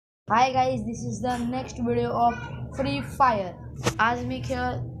Hi guys, this is the next video off free fire. आज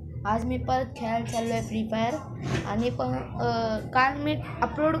मी परत खेळायला चाललो आहे फ्री फायर. आणि पण काल मी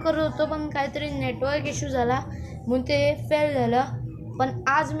अपलोड करत होतो पण काहीतरी नेटवर्क इश्यू झाला म्हणून ते फेल झालं. पण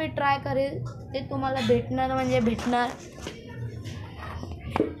आज मी ट्राय करेल, ते तुम्हाला भेटणार म्हणजे भेटणार.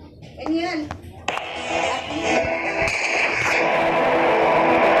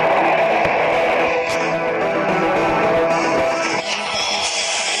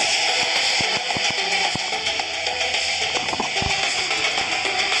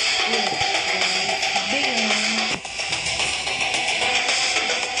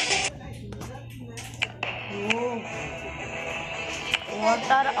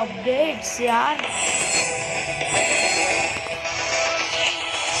 What are updates यार?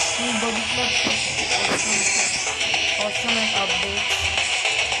 मी बघितलं awesome updates.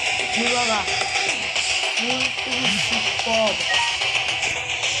 हे बघा, full to superb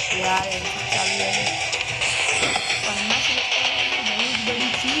यार. चालू आहे 50 रुपये, बहुत बड़ी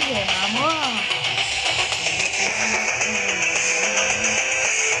चीज है मामा.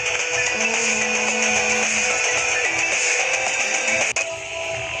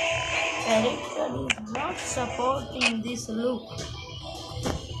 Character is not supporting this look,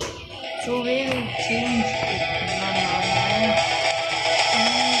 so we will change it.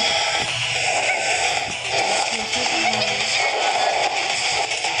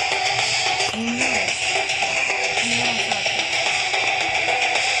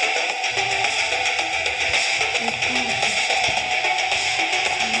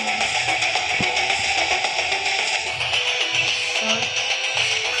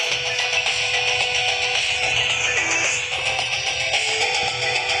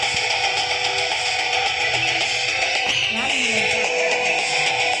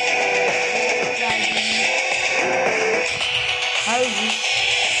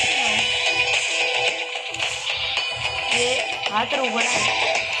 हा तर उघड आहे.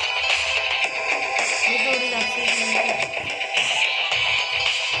 हे थोडी जास्त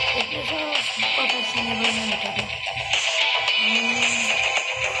सुपर फॅशनेबल नाही होतं.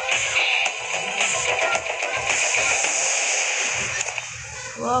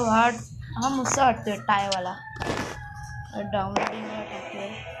 हा मस्त वाटतोय टायवाला. डाउनलोडिंगला टाकतोय.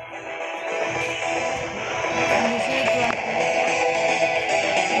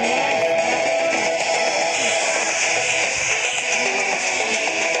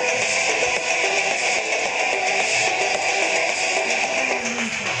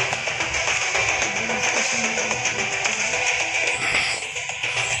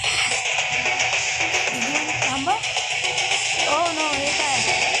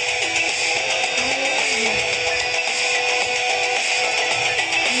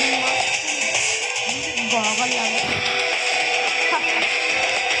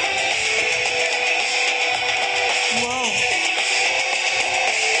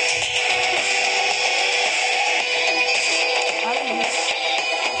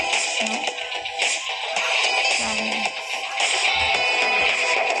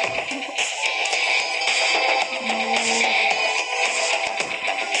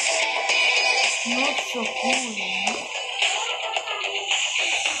 Not so cool, you know?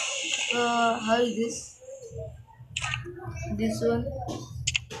 How is this? This one?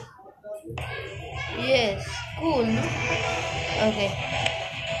 Yes, cool, no? Okay.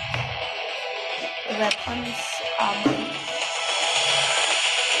 Weapons, armor.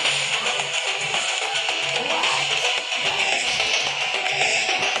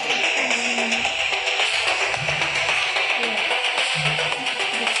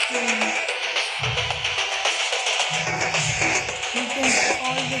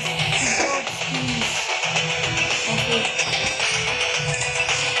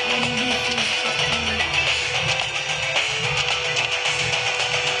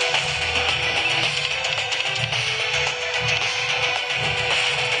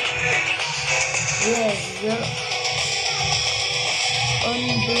 Yes, the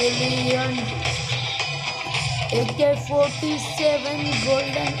unbrilliant AK-47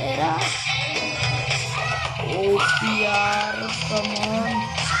 golden era. OPR, come on.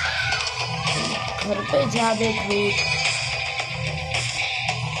 घर पे जा दे भूत.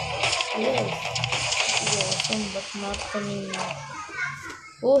 Yes, awesome but not funny now.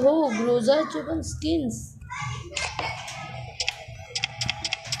 ओहो, ग्लोजरचे पण skins.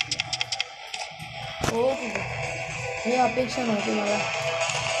 हो, हे अपेक्षा नव्हती मला.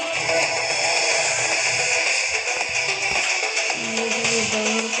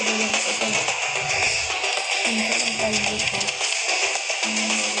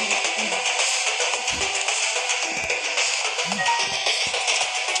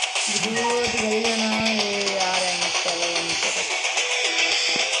 दूध गई है ना ये यार है चलो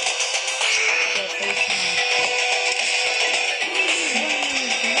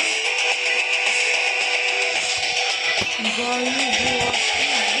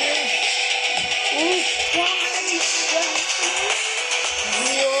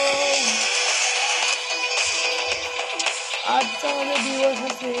आजचा माझा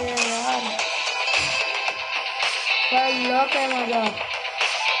दिवसच आहे यार काय लक आहे माझा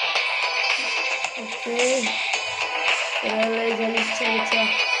ओके चलो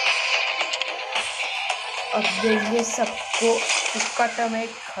अब देंगे सबको फुकट में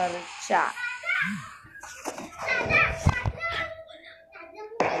खर्चा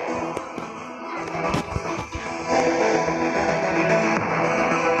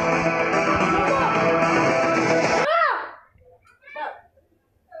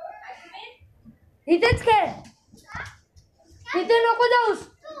इथेच खेळ तिथे नको जाऊस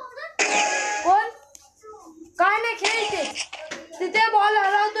कोण काय नाही खेळ इथे तिथे बॉल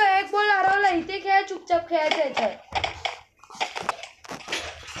हरवतो एक बॉल हरवला इथे खेळ चुपचाप खेळायचं आहे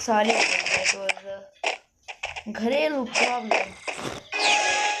सॉरी घरेलू प्रॉब्लेम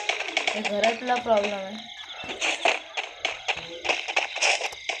हे घरातला प्रॉब्लेम आहे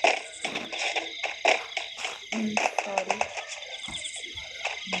सॉरी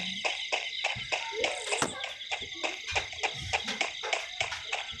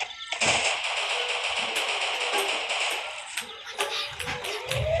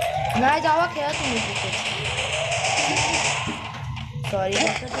नाही जावा खेळा तुम्ही तिथे सॉरी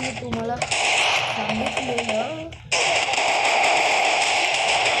असं तुम्ही तुम्हाला सांगितलेलं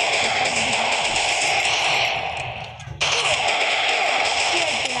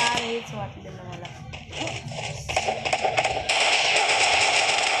यार हेच वाटलेलं मला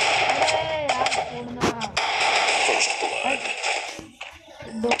अरे यार पूर्ण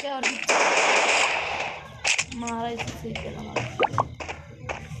डोक्यावर मारायचं केलं मला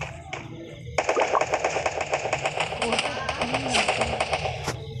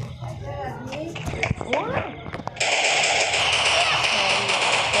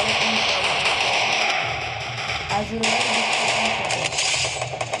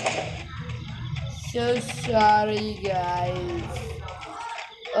So sorry guys.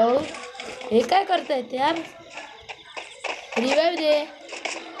 Oh, हे काय करतायत यार रिवाइव दे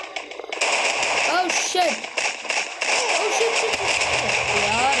Oh shit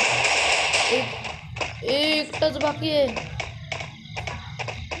यार एक टच बाकी है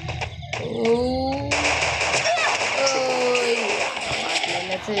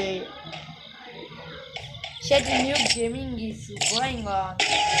Shit, new gaming is going on.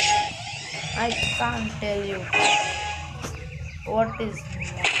 I can't tell you what is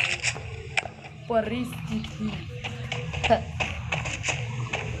my परिस्थिती.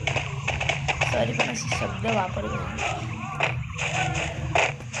 सॉरी पण असे शब्द वापरले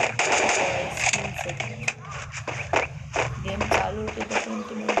गेम चालू होते तसं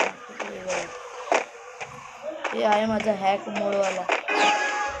तुम्ही हे आहे माझा हॅक मोडवाला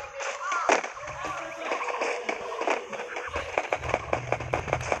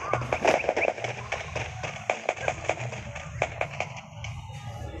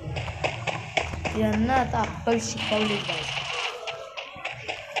यांना आता अक्कल शिकवली पाहिजे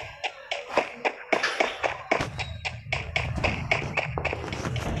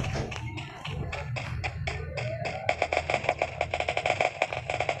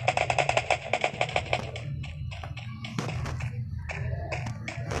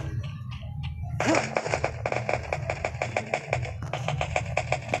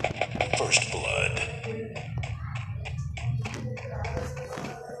First blood.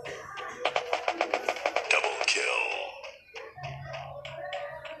 Double kill.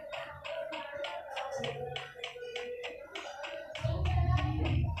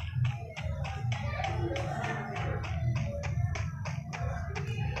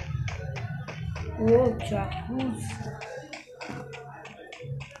 Oh, jacuzzi.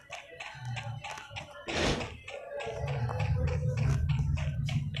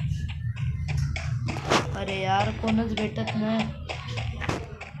 अरे यार कोणच भेटत नाही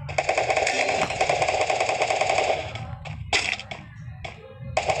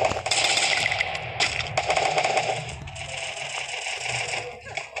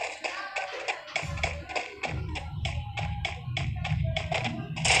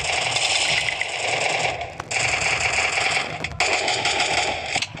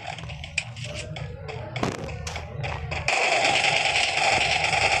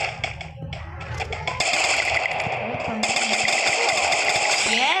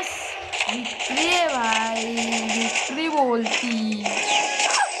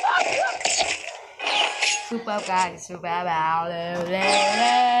super guy, super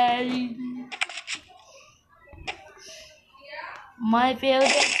my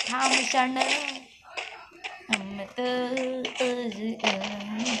favorite Tom channel.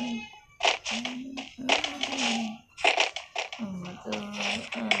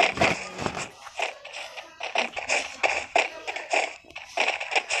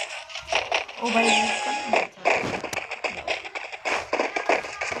 Oh भाई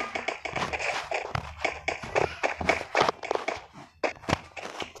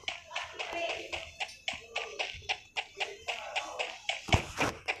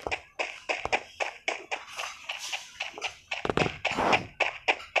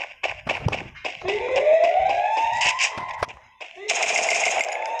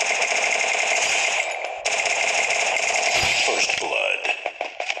First blood.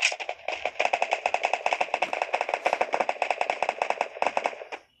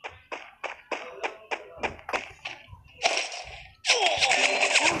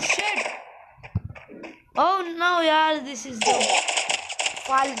 Oh shit! Oh no, yaar, this is the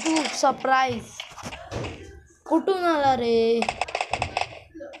फालतू सरप्राइज. कुठून आला रे?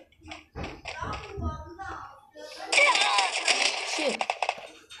 Shit.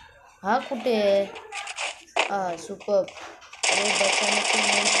 हा कुठे आहे? सुपर. अरे बचाने की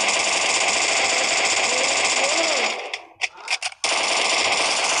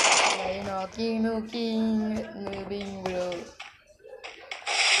भाई knocking, moving bro.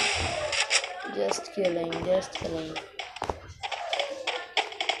 Just killing.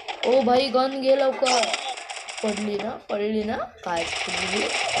 ओ भाई गन घे लवकर. पडली ना काय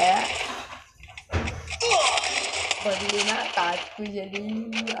पडली ना काच कुजली.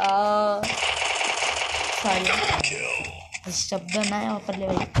 सॉरी शब्द नाही वापरले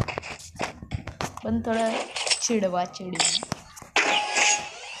भाई पण थोडं चिडवा.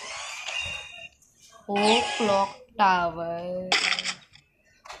 ओ क्लॉक टावर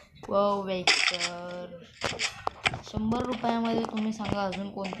वेकर 100 रुपयामध्ये तुम्ही सांगा अजून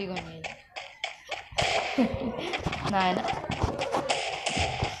कोणती गण येईल. नाही ना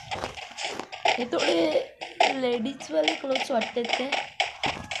हे थोडे लेडीजवाले क्लोथ्स वाटतात ते.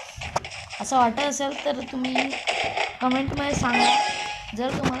 असं वाटत असेल तर तुम्ही कमेंटमध्ये सांगा.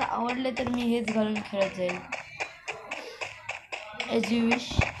 जर तुम्हाला आवडले तर मी हेच घालून खेळत जाईल. As you wish.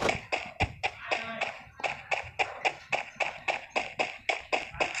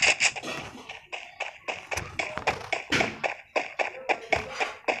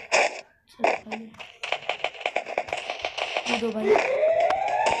 भाई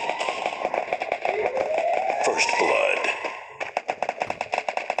First blood.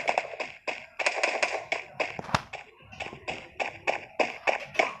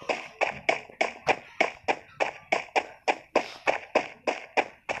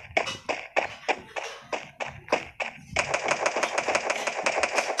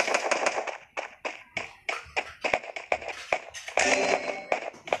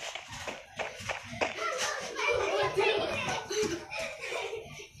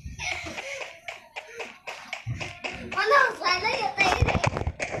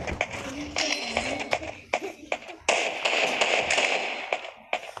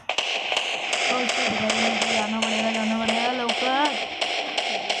 जाना पड़ेगा लवकर.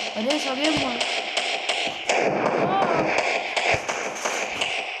 अरे सगळे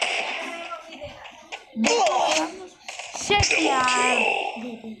शेट यार.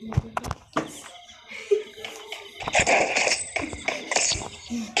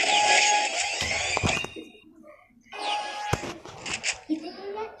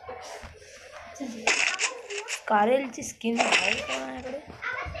 कारेलची स्किन आहे का माझ्याकडे?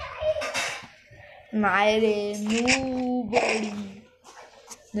 नाही रे.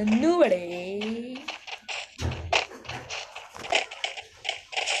 नन्नू बडे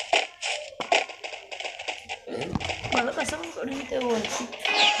मला कसं कडून ते वरती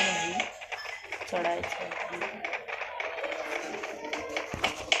चढायचं.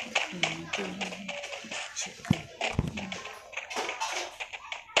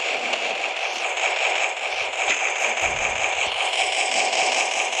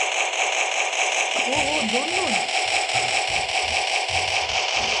 दोन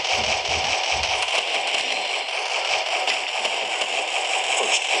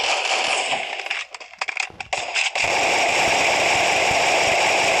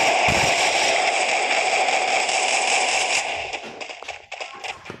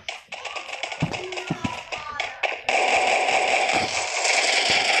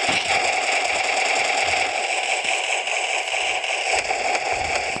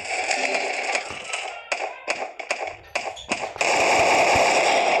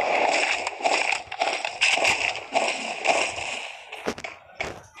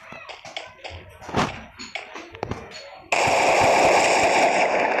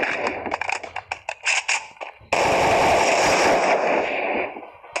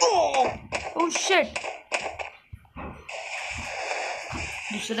शेट.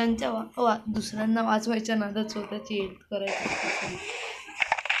 दुसऱ्यांना वाचवायच्या नादात स्वतःची हेल्प करायची.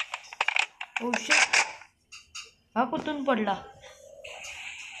 ओ शेट. हा कुठून पडला?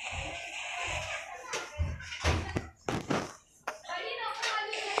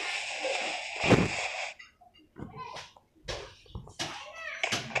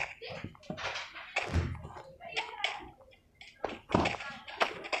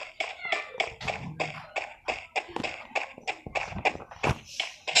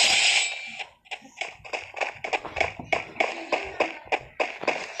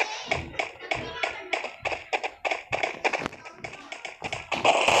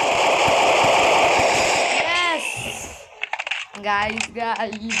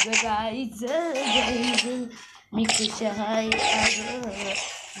 गाईज मी खुश आहे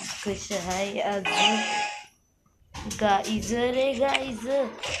आज गाईज रे गाईज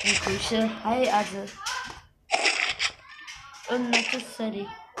मी खुश आहे आज सरी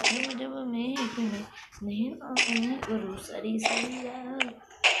जब मैं तुम्हें नहीं करूँ सरी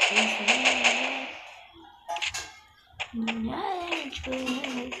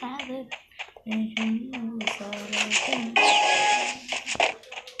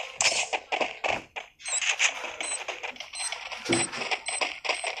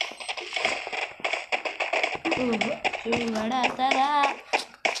बड़ा तारा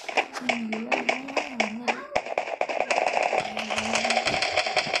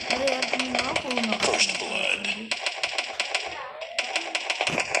अरे यार तुम ना phone First blood.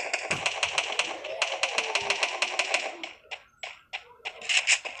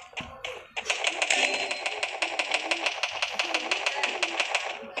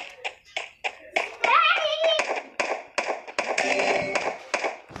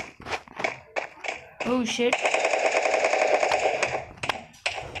 Oh shit.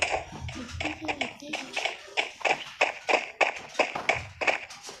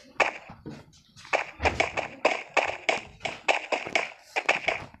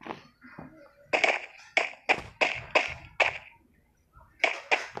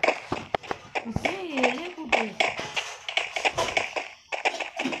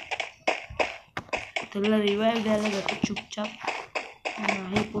 त्याला रिवाइव द्यायला जातो चुपचाप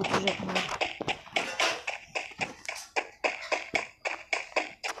नाही पोचू शकणार.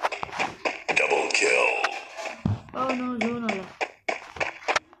 Double kill. Oh no, zone आला.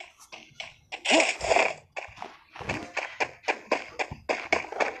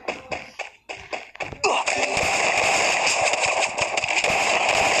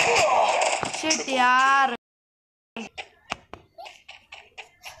 शिट यार.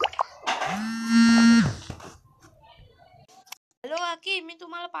 हॅलो काकी, मी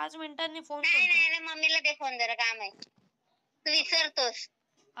तुम्हाला 5 मिनिटांनी फोन करतो. नाही मम्मीला दे फोन, जरा काम आहे. तू विसरतोस.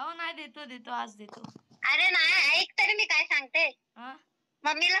 अहो नाही, देतो आज देतो. अरे नाही, ऐक तरी मी काय सांगते. हा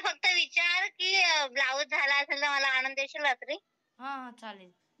मम्मीला फक्त विचार की ब्लाऊज झाला असेल तर मला आणून देशील रात्री. हा चालेल.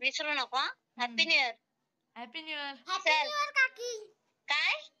 विसरू नको. Happy new year. Happy new year. काकी.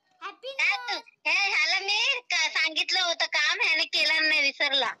 काय ह्याला मी सांगितलं होतं काम, ह्याने केलं नाही,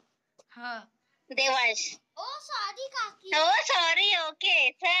 विसरला. हा देवांश. ओ सॉरी काकी. हो सॉरी.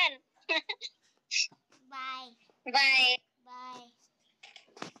 ओके चल. Bye bye. Bye.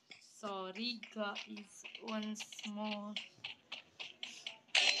 Sorry guys, once more.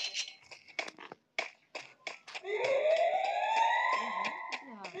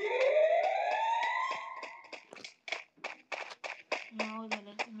 नाव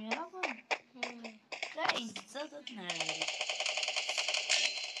झालं की मेरा पण काय इज्जतच नाही.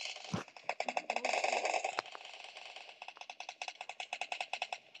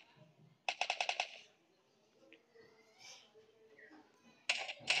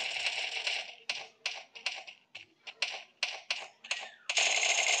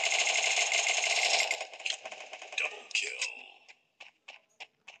 Double kill.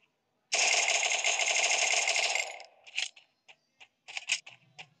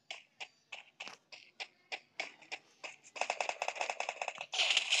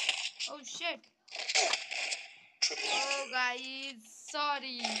 Oh shit. Triple Oh kill. guys,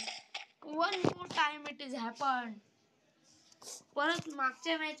 sorry. One more time it is happened. परत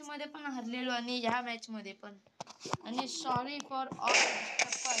मागच्या मॅच मध्ये पण हरलेलो आणि ह्या मॅच मध्ये पण. आणि sorry for all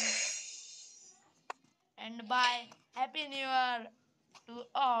disturbance. And bye. Happy New Year to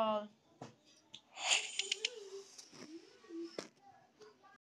all.